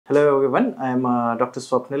Hello everyone, I am Dr.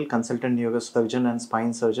 Swapnil, consultant neurosurgeon and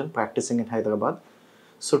spine surgeon practicing in Hyderabad.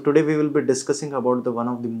 So today we will be discussing about one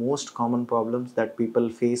of the most common problems that people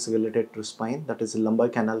face related to spine, that is lumbar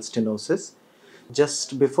canal stenosis.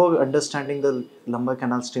 Just before understanding the lumbar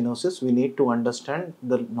canal stenosis, we need to understand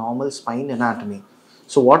the normal spine anatomy.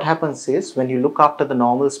 So what happens is, when you look after the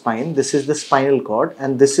normal spine, this is the spinal cord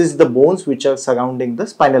and this is the bones which are surrounding the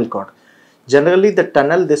spinal cord. Generally the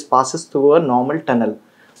tunnel, this passes through a normal tunnel.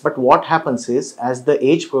 But what happens is, as the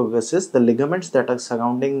age progresses, the ligaments that are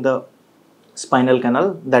surrounding the spinal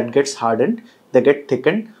canal that gets hardened, they get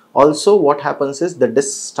thickened. Also what happens is the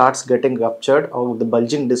disc starts getting ruptured or the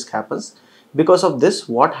bulging disc happens. Because of this,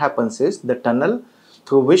 what happens is the tunnel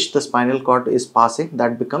through which the spinal cord is passing,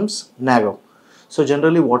 that becomes narrow. So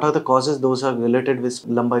generally what are the causes? Those are related with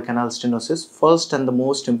lumbar canal stenosis. First and the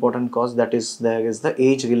most important cause that is there is the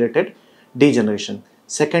age related degeneration.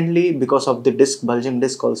 Secondly, because of the bulging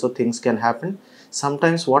disc also things can happen.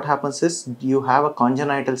 Sometimes what happens is you have a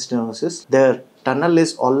congenital stenosis. The tunnel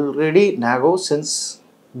is already narrow since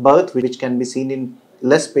birth, which can be seen in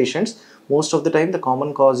less patients. Most of the time the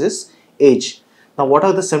common cause is age. Now what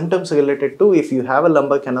are the symptoms related to, if you have a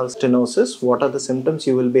lumbar canal stenosis, what are the symptoms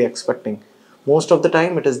you will be expecting? Most of the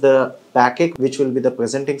time it is the backache which will be the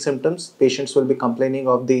presenting symptoms. Patients will be complaining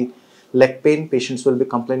of the leg pain, patients will be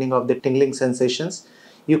complaining of the tingling sensations.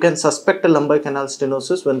 You can suspect a lumbar canal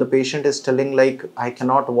stenosis when the patient is telling like, I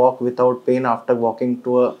cannot walk without pain. After walking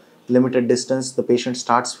to a limited distance, the patient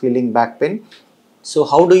starts feeling back pain. So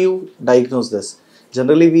how do you diagnose this?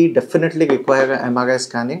 Generally, we definitely require an MRI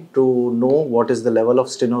scanning to know what is the level of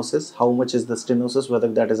stenosis, how much is the stenosis, whether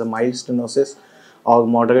that is a mild stenosis or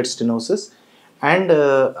moderate stenosis. And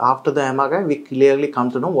after the MRI, we clearly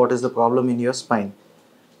come to know what is the problem in your spine.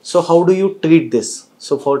 So how do you treat this?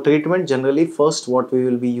 So for treatment, generally first what we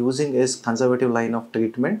will be using is conservative line of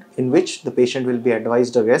treatment, in which the patient will be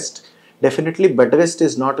advised a rest. Definitely bed rest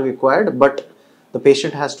is not required, but the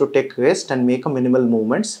patient has to take rest and make a minimal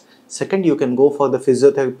movements. Second, you can go for the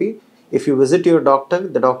physiotherapy. If you visit your doctor,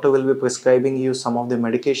 the doctor will be prescribing you some of the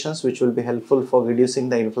medications which will be helpful for reducing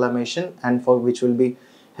the inflammation and for which will be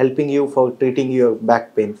helping you for treating your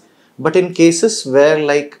back pain. But in cases where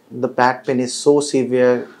like the back pain is so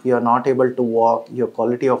severe, you are not able to walk, your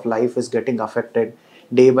quality of life is getting affected,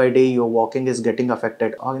 day by day your walking is getting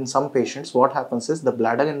affected, or in some patients what happens is the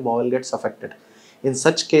bladder and bowel gets affected. In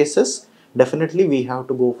such cases, definitely we have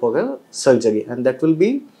to go for a surgery, and that will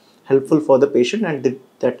be helpful for the patient, and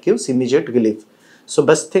that gives immediate relief. So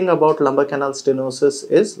best thing about lumbar canal stenosis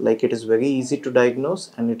is like it is very easy to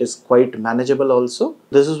diagnose and it is quite manageable also.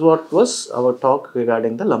 This is what was our talk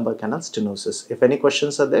regarding the lumbar canal stenosis. If any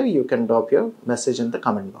questions are there, you can drop your message in the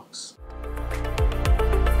comment box.